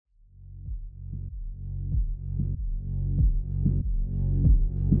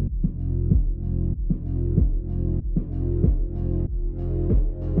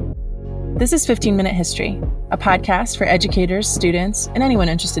This is 15-Minute History, a podcast for educators, students, and anyone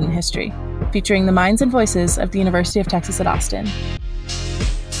interested in history, featuring the minds and voices of the University of Texas at Austin.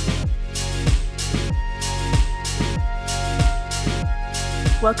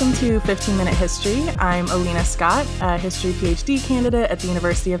 Welcome to 15-Minute History. I'm Alina Scott, a history PhD candidate at the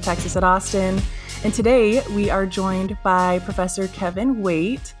University of Texas at Austin. And today we are joined by Professor Kevin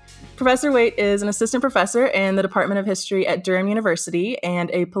Waite. Professor Waite is an assistant professor in the Department of History at Durham University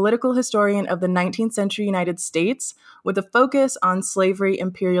and a political historian of the 19th century United States with a focus on slavery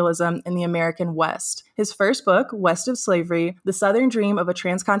imperialism in the American West. His first book, West of Slavery, The Southern Dream of a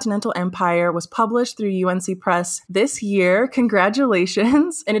Transcontinental Empire, was published through UNC Press this year.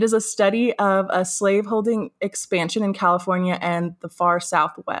 Congratulations. And it is a study of a slaveholding expansion in California and the far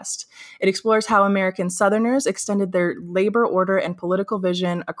Southwest. It explores how American Southerners extended their labor order and political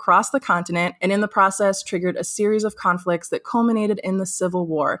vision across the continent, and in the process triggered a series of conflicts that culminated in the Civil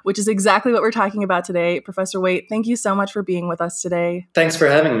War, which is exactly what we're talking about today. Professor Waite, thank you so much for being with us today. Thanks for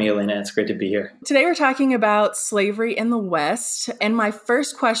having me, Alina. It's great to be here. Today we're talking about slavery in the West, and my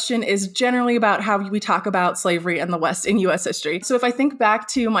first question is generally about how we talk about slavery in the West in U.S. history. So if I think back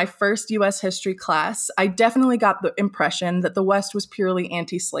to my first U.S. history class, I definitely got the impression that the West was purely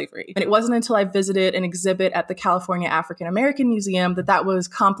anti-slavery. And it wasn't until I visited an exhibit at the California African American Museum that was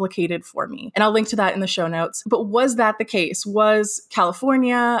complicated for me. And I'll link to that in the show notes. But was that the case? Was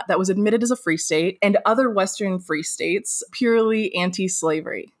California, that was admitted as a free state, and other Western free states purely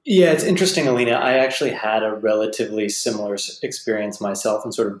anti-slavery? Yeah, it's interesting, Alina. I actually had a relatively similar experience myself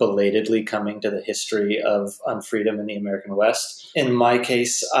and sort of belatedly coming to the history of unfreedom in the American West. In my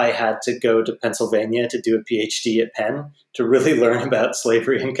case, I had to go to Pennsylvania to do a PhD at Penn to really learn about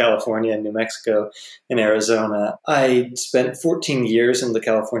slavery in California and New Mexico and Arizona. I spent 14 years in the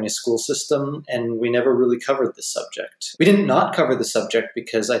California school system, and we never really covered this subject. We didn't not cover the subject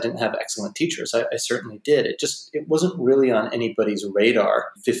because I didn't have excellent teachers. I certainly did. It wasn't really on anybody's radar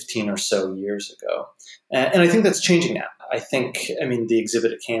 15 or so years ago. And I think that's changing now. The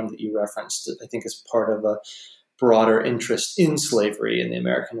exhibit at CAM that you referenced, I think is part of a broader interest in slavery in the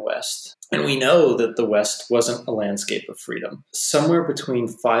American West. And we know that the West wasn't a landscape of freedom. Somewhere between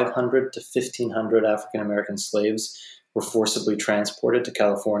 500 to 1,500 African-American slaves were forcibly transported to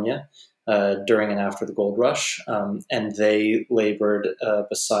California during and after the gold rush, and they labored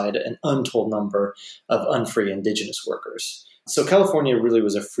beside an untold number of unfree indigenous workers. So California really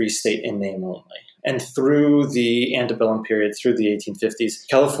was a free state in name only. And through the antebellum period, through the 1850s,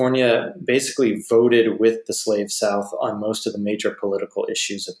 California basically voted with the slave South on most of the major political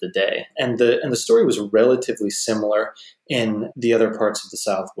issues of the day. And the story was relatively similar in the other parts of the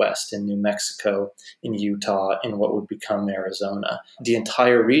Southwest, in New Mexico, in Utah, in what would become Arizona. The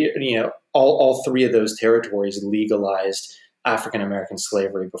entire, all three of those territories legalized African-American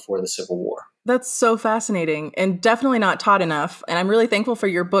slavery before the Civil War. That's so fascinating and definitely not taught enough. And I'm really thankful for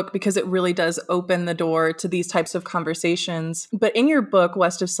your book because it really does open the door to these types of conversations. But in your book,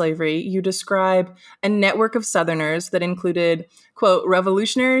 West of Slavery, you describe a network of Southerners that included, quote,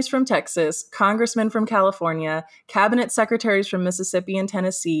 revolutionaries from Texas, congressmen from California, cabinet secretaries from Mississippi and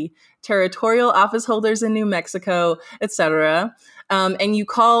Tennessee, territorial office holders in New Mexico, etc. And you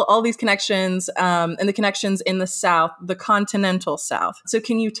call all these connections and the connections in the South, the continental South. So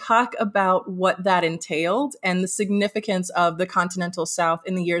can you talk about what that entailed and the significance of the continental South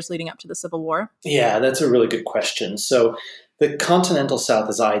in the years leading up to the Civil War? Yeah, that's a really good question. So the continental South,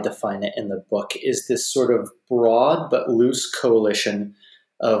 as I define it in the book, is this sort of broad but loose coalition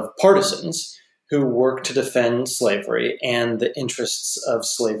of partisans who work to defend slavery and the interests of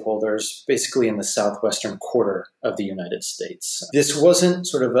slaveholders basically in the southwestern quarter of the United States. This wasn't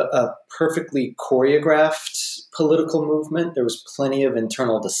sort of a perfectly choreographed political movement. There was plenty of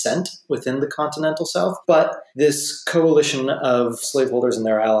internal dissent within the continental South, but this coalition of slaveholders and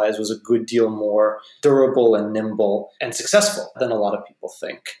their allies was a good deal more durable and nimble and successful than a lot of people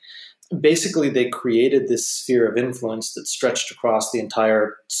think. Basically, they created this sphere of influence that stretched across the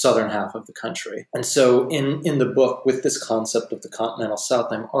entire southern half of the country. And so in the book, with this concept of the continental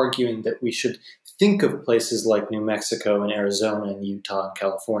South, I'm arguing that we should think of places like New Mexico and Arizona and Utah and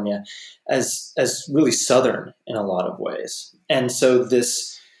California as really southern in a lot of ways. And so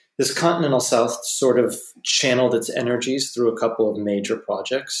this continental South sort of channeled its energies through a couple of major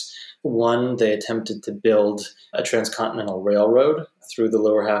projects. One, they attempted to build a transcontinental railroad through the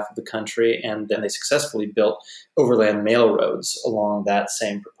lower half of the country, and then they successfully built overland mail roads along that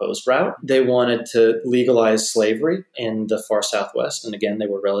same proposed route. They wanted to legalize slavery in the far southwest, and again, they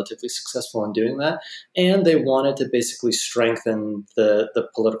were relatively successful in doing that. And they wanted to basically strengthen the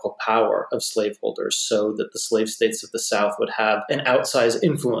political power of slaveholders so that the slave states of the South would have an outsized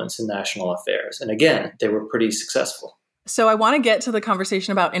influence in national affairs. And again, they were pretty successful. So I want to get to the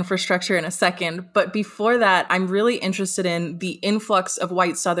conversation about infrastructure in a second, but before that, I'm really interested in the influx of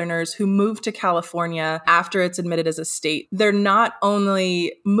white Southerners who moved to California after it's admitted as a state. They're not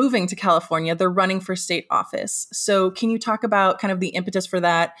only moving to California, they're running for state office. So can you talk about kind of the impetus for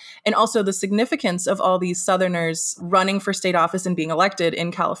that and also the significance of all these Southerners running for state office and being elected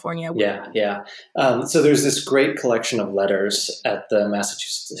in California? Yeah. So there's this great collection of letters at the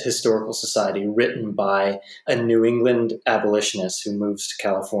Massachusetts Historical Society written by a New England abolitionist who moves to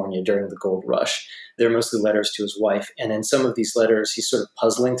California during the gold rush. They're mostly letters to his wife. And in some of these letters, he's sort of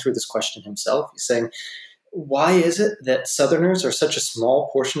puzzling through this question himself. He's saying, why is it that Southerners are such a small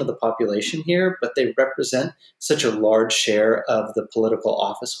portion of the population here, but they represent such a large share of the political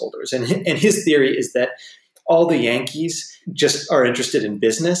office holders? And his theory is that all the Yankees just are interested in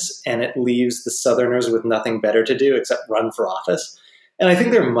business, and it leaves the Southerners with nothing better to do except run for office. And I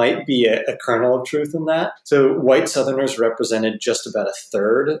think there might be a kernel of truth in that. So white Southerners represented just about a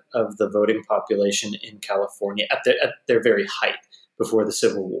third of the voting population in California at their very height before the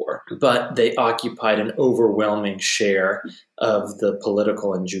Civil War. But they occupied an overwhelming share of the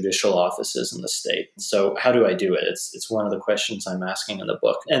political and judicial offices in the state. So how do I do it? It's one of the questions I'm asking in the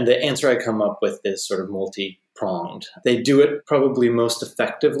book. And the answer I come up with is sort of multi-pronged. They do it probably most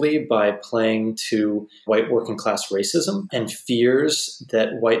effectively by playing to white working class racism and fears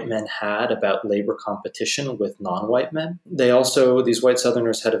that white men had about labor competition with non-white men. These white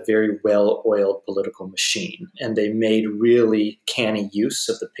Southerners had a very well-oiled political machine, and they made really canny use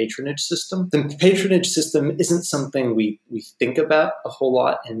of the patronage system. The patronage system isn't something we think about a whole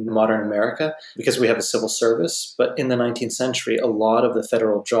lot in modern America because we have a civil service, but in the 19th century, a lot of the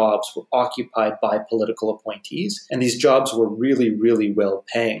federal jobs were occupied by political appointees, and these jobs were really, really well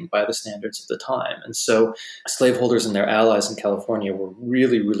paying by the standards of the time. And so slaveholders and their allies in California were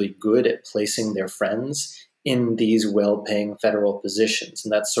really, really good at placing their friends in these well-paying federal positions.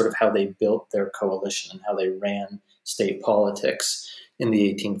 And that's sort of how they built their coalition and how they ran state politics in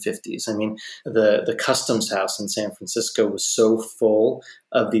the 1850s. I mean, the customs house in San Francisco was so full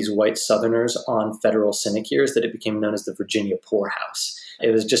of these white Southerners on federal sinecures that it became known as the Virginia poorhouse.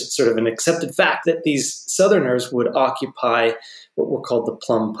 It was just sort of an accepted fact that these Southerners would occupy what were called the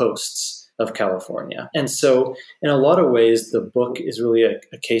plum posts of California. And so in a lot of ways, the book is really a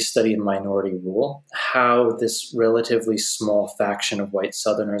case study in minority rule, how this relatively small faction of white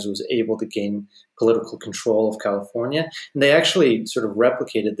Southerners was able to gain political control of California. And they actually sort of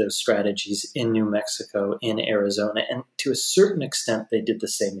replicated those strategies in New Mexico, in Arizona, and to a certain extent, they did the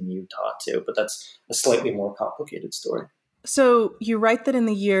same in Utah too, but that's a slightly more complicated story. So you write that in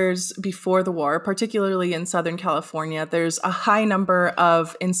the years before the war, particularly in Southern California, there's a high number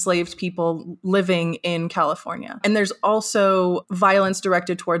of enslaved people living in California. And there's also violence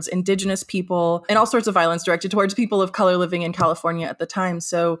directed towards indigenous people and all sorts of violence directed towards people of color living in California at the time.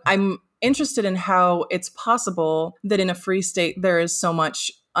 So I'm interested in how it's possible that in a free state there is so much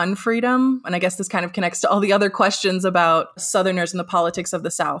unfreedom. And I guess this kind of connects to all the other questions about Southerners and the politics of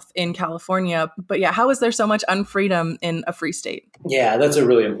the South in California. But yeah, how is there so much unfreedom in a free state? Yeah, that's a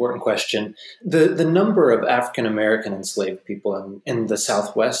really important question. The number of African-American enslaved people in the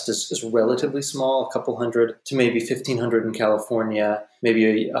Southwest is relatively small, a couple hundred to maybe 1,500 in California,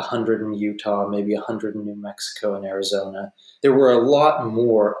 maybe 100 in Utah, maybe 100 in New Mexico and Arizona. There were a lot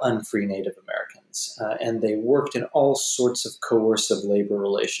more unfree Native Americans, and they worked in all sorts of coercive labor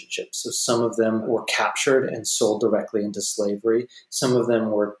relationships. So some of them were captured and sold directly into slavery. Some of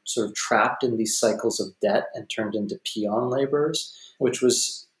them were sort of trapped in these cycles of debt and turned into peon laborers, which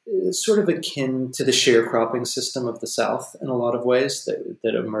was sort of akin to the sharecropping system of the South in a lot of ways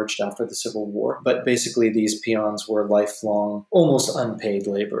that emerged after the Civil War. But basically, these peons were lifelong, almost unpaid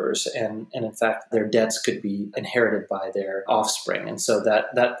laborers. And in fact, their debts could be inherited by their offspring. And so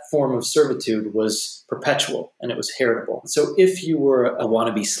that form of servitude was perpetual and it was heritable. So if you were a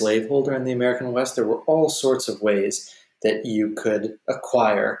wannabe slaveholder in the American West, there were all sorts of ways that you could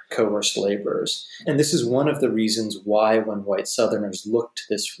acquire coerced laborers. And this is one of the reasons why when white Southerners looked to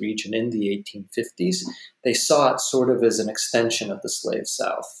this region in the 1850s, they saw it sort of as an extension of the slave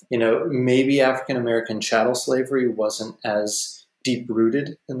South. You know, maybe African-American chattel slavery wasn't as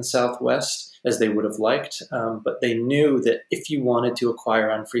deep-rooted in the Southwest as they would have liked, but they knew that if you wanted to acquire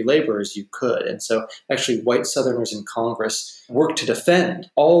unfree laborers, you could. And so actually white Southerners in Congress worked to defend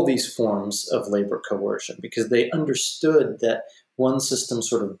all these forms of labor coercion because they understood that one system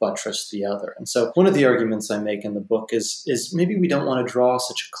sort of buttressed the other. And so one of the arguments I make in the book is maybe we don't want to draw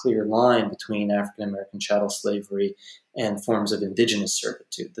such a clear line between African-American chattel slavery and forms of indigenous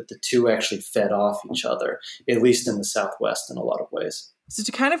servitude, that the two actually fed off each other, at least in the Southwest in a lot of ways. So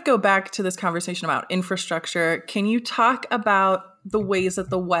to kind of go back to this conversation about infrastructure, can you talk about the ways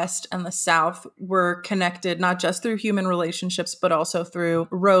that the West and the South were connected, not just through human relationships, but also through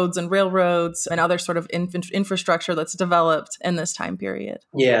roads and railroads and other sort of infrastructure that's developed in this time period?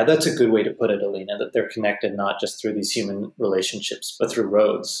 Yeah, that's a good way to put it, Alina, that they're connected not just through these human relationships, but through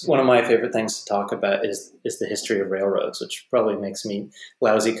roads. One of my favorite things to talk about is the history of railroads, which probably makes me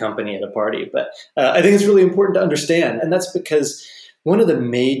lousy company at a party. But I think it's really important to understand. And that's because one of the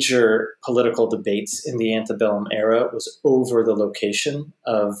major political debates in the antebellum era was over the location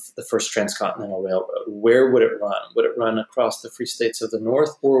of the first transcontinental railroad. Where would it run? Would it run across the free states of the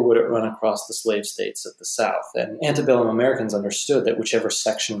North, or would it run across the slave states of the South? And antebellum Americans understood that whichever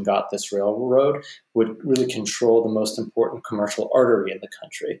section got this railroad would really control the most important commercial artery in the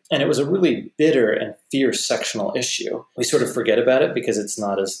country. And it was a really bitter and fierce sectional issue. We sort of forget about it because it's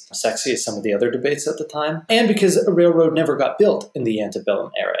not as sexy as some of the other debates at the time, and because a railroad never got built in the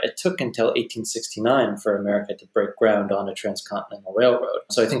antebellum era. It took until 1869 for America to break ground on a transcontinental railroad.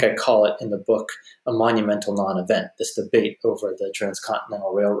 So I think I call it in the book a monumental non-event, this debate over the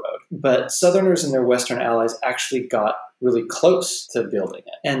transcontinental railroad. But Southerners and their Western allies actually got really close to building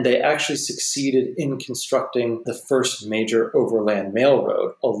it. And they actually succeeded in constructing the first major overland mail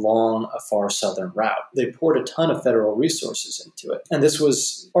road along a far southern route. They poured a ton of federal resources into it. And this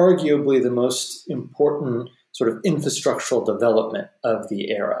was arguably the most important sort of infrastructural development of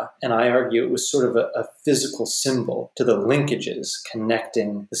the era. And I argue it was sort of a physical symbol to the linkages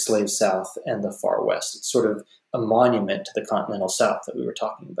connecting the slave South and the far West. It's sort of a monument to the continental South that we were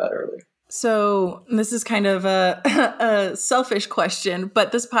talking about earlier. So this is kind of a selfish question,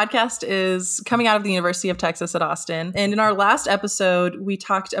 but this podcast is coming out of the University of Texas at Austin. And in our last episode, we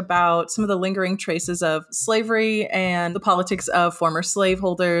talked about some of the lingering traces of slavery and the politics of former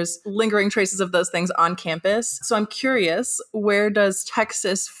slaveholders, lingering traces of those things on campus. So I'm curious, where does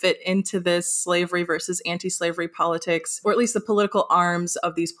Texas fit into this slavery versus anti-slavery politics, or at least the political arms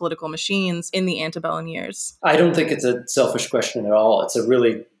of these political machines in the antebellum years? I don't think it's a selfish question at all. It's a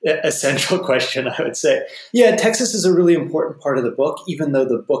really essential question, I would say. Yeah, Texas is a really important part of the book, even though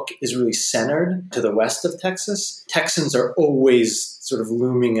the book is really centered to the west of Texas. Texans are always sort of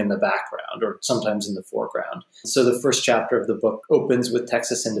looming in the background or sometimes in the foreground. So the first chapter of the book opens with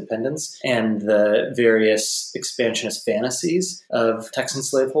Texas independence and the various expansionist fantasies of Texan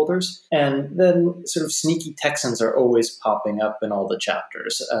slaveholders. And then sort of sneaky Texans are always popping up in all the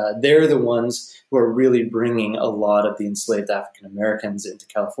chapters. They're the ones who are really bringing a lot of the enslaved African Americans into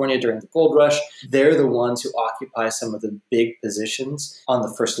California during the gold rush. They're the ones who occupy some of the big positions on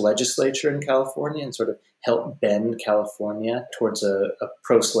the first legislature in California and sort of help bend California towards a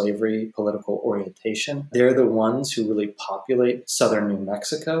pro-slavery political orientation. They're the ones who really populate southern New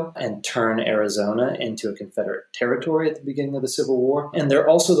Mexico and turn Arizona into a Confederate territory at the beginning of the Civil War. And they're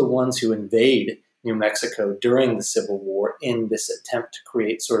also the ones who invade New Mexico during the Civil War in this attempt to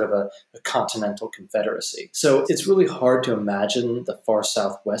create sort of a continental confederacy. So it's really hard to imagine the far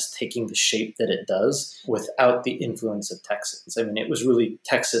Southwest taking the shape that it does without the influence of Texans. I mean, it was really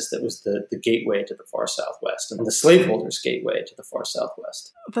Texas that was the gateway to the far Southwest and the slaveholders' gateway to the far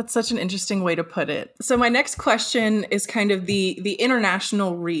Southwest. That's such an interesting way to put it. So my next question is kind of the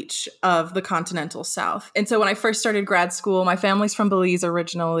international reach of the continental South. And so when I first started grad school, my family's from Belize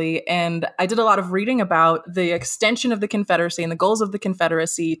originally, and I did a lot of reading about the extension of the Confederacy and the goals of the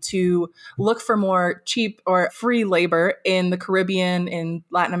Confederacy to look for more cheap or free labor in the Caribbean, in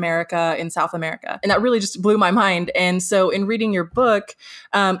Latin America, in South America. And that really just blew my mind. And so in reading your book,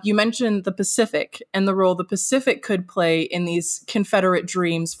 you mentioned the Pacific and the role the Pacific could play in these Confederate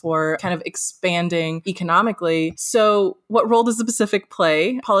dreams for kind of expanding economically. So what role does the Pacific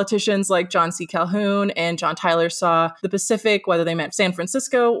play? Politicians like John C. Calhoun and John Tyler saw the Pacific, whether they meant San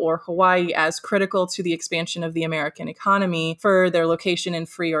Francisco or Hawaii, as critical to the expansion of the American economy for their location in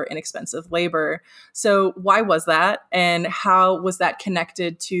free or inexpensive labor. So why was that? And how was that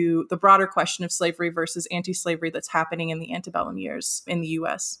connected to the broader question of slavery versus anti-slavery that's happening in the antebellum years in the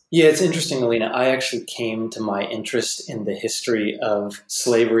U.S.? Yeah, it's interesting, Alina. I actually came to my interest in the history of slavery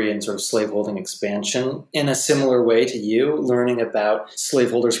slavery and sort of slaveholding expansion in a similar way to you, learning about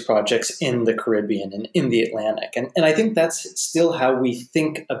slaveholders projects in the Caribbean and in the Atlantic. And I think that's still how we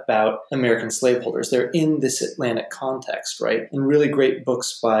think about American slaveholders. They're in this Atlantic context, right? And really great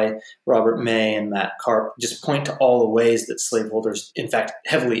books by Robert May and Matt Karp just point to all the ways that slaveholders, in fact,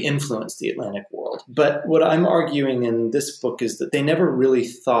 heavily influenced the Atlantic world. But what I'm arguing in this book is that they never really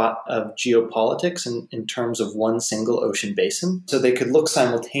thought of geopolitics in terms of one single ocean basin. So they could look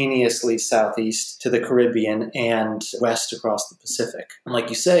simultaneously southeast to the Caribbean and west across the Pacific. And like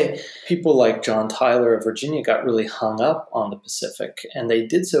you say, people like John Tyler of Virginia got really hung up on the Pacific. And they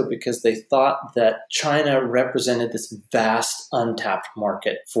did so because they thought that China represented this vast untapped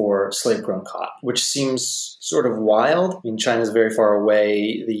market for slave-grown cotton, which seems sort of wild. I mean, China's very far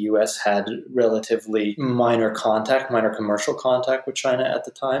away. The U.S. had relatively minor commercial contact with China at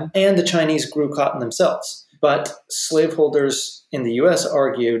the time. And the Chinese grew cotton themselves. But slaveholders in the U.S.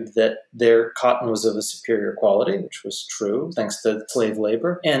 argued that their cotton was of a superior quality, which was true, thanks to slave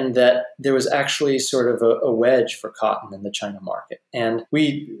labor, and that there was actually sort of a wedge for cotton in the China market. And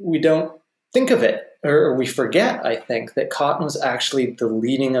we don't think of it, or we forget, I think, that cotton was actually the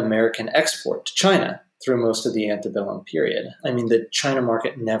leading American export to China through most of the antebellum period. I mean, the China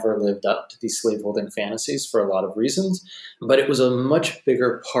market never lived up to these slaveholding fantasies for a lot of reasons, but it was a much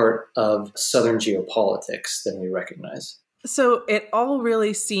bigger part of Southern geopolitics than we recognize. So it all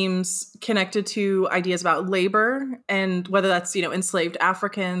really seems connected to ideas about labor and whether that's, enslaved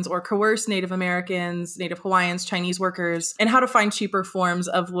Africans or coerced Native Americans, Native Hawaiians, Chinese workers, and how to find cheaper forms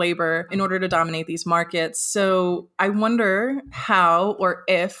of labor in order to dominate these markets. So I wonder how or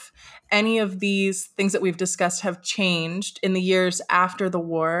if any of these things that we've discussed have changed in the years after the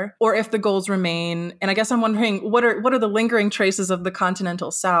war, or if the goals remain. And I guess I'm wondering, what are the lingering traces of the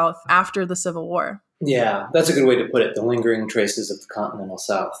continental South after the Civil War? Yeah, that's a good way to put it, the lingering traces of the continental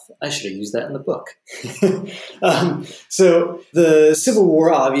South. I should have used that in the book. So the Civil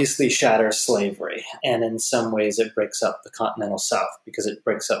War obviously shatters slavery, and in some ways it breaks up the continental South because it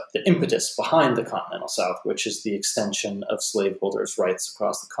breaks up the impetus behind the continental South, which is the extension of slaveholders' rights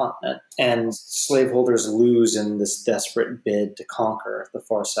across the continent. And slaveholders lose in this desperate bid to conquer the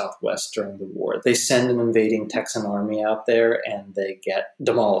far Southwest during the war. They send an invading Texan army out there, and they get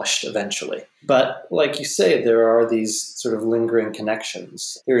demolished eventually. But like you say, there are these sort of lingering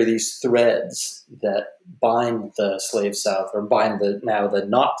connections. There are these threads that bind the slave South, or bind the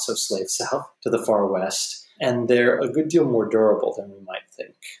not-so-slave South, to the far West, and they're a good deal more durable than we might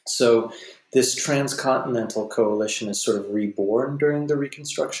think. So this transcontinental coalition is sort of reborn during the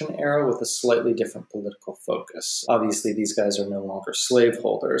Reconstruction era with a slightly different political focus. Obviously, these guys are no longer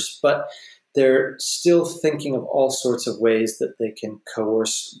slaveholders, but they're still thinking of all sorts of ways that they can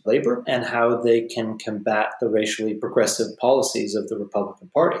coerce labor and how they can combat the racially progressive policies of the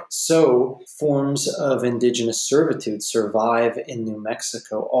Republican Party. So forms of indigenous servitude survive in New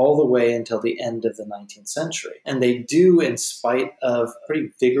Mexico all the way until the end of the 19th century. And they do in spite of a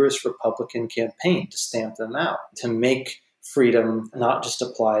pretty vigorous Republican campaign to stamp them out, to make freedom not just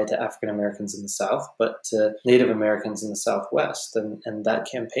apply to African Americans in the South, but to Native Americans in the Southwest. And that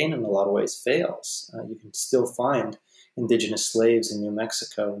campaign in a lot of ways fails. You can still find indigenous slaves in New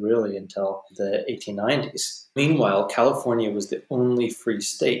Mexico really until the 1890s. Meanwhile, California was the only free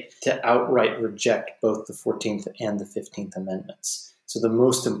state to outright reject both the 14th and the 15th Amendments. So the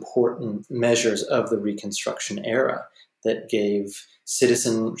most important measures of the Reconstruction era that gave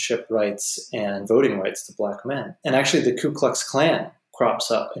citizenship rights and voting rights to Black men. And actually, the Ku Klux Klan crops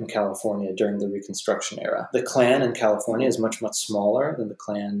up in California during the Reconstruction era. The Klan in California is much, much smaller than the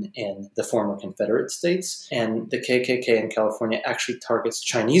Klan in the former Confederate states. And the KKK in California actually targets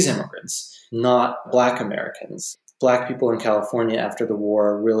Chinese immigrants, not Black Americans. Black people in California after the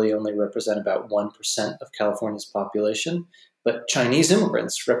war really only represent about 1% of California's population. But Chinese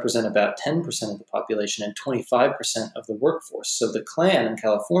immigrants represent about 10% of the population and 25% of the workforce. So the Klan in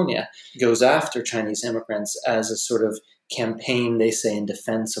California goes after Chinese immigrants as a sort of campaign, they say, in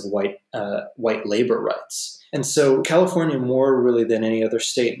defense of white labor rights. And so California, more really than any other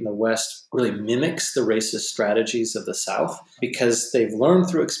state in the West, really mimics the racist strategies of the South because they've learned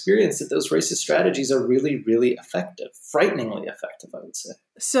through experience that those racist strategies are really, really effective, frighteningly effective, I would say.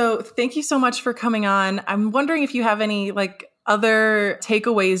 So thank you so much for coming on. I'm wondering if you have any other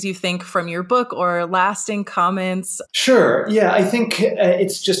takeaways you think from your book or lasting comments? Sure. Yeah, I think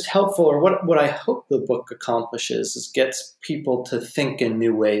it's just helpful, or what I hope the book accomplishes is gets people to think in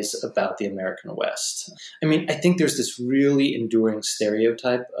new ways about the American West. I mean, I think there's this really enduring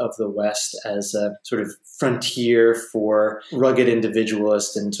stereotype of the West as a sort of frontier for rugged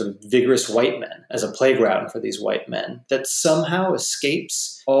individualists and sort of vigorous white men, as a playground for these white men, that somehow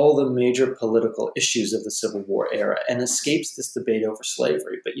escapes all the major political issues of the Civil War era and escapes this debate over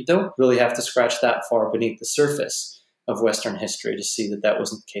slavery. But you don't really have to scratch that far beneath the surface of Western history to see that that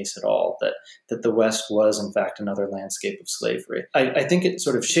wasn't the case at all, that the West was, in fact, another landscape of slavery. I think it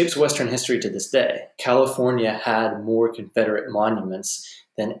sort of shapes Western history to this day. California had more Confederate monuments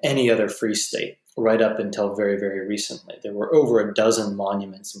than any other free state, right up until very, very recently. There were over a dozen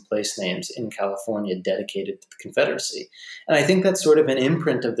monuments and place names in California dedicated to the Confederacy. And I think that's sort of an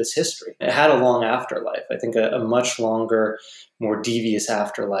imprint of this history. It had a long afterlife. I think a much longer, more devious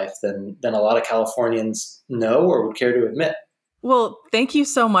afterlife than a lot of Californians know or would care to admit. Well, thank you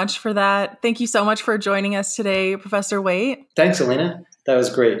so much for that. Thank you so much for joining us today, Professor Waite. Thanks, Alina. That was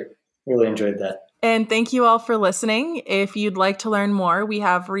great. Really enjoyed that. And thank you all for listening. If you'd like to learn more, we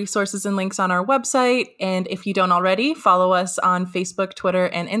have resources and links on our website. And if you don't already, follow us on Facebook, Twitter,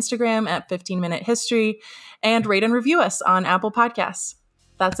 and Instagram at 15 Minute History, and rate and review us on Apple Podcasts.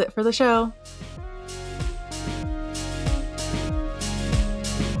 That's it for the show.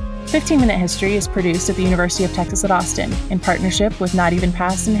 15 Minute History is produced at the University of Texas at Austin in partnership with Not Even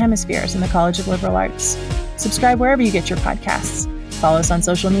Past and Hemispheres in the College of Liberal Arts. Subscribe wherever you get your podcasts. Follow us on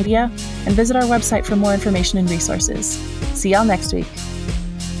social media and visit our website for more information and resources. See y'all next week.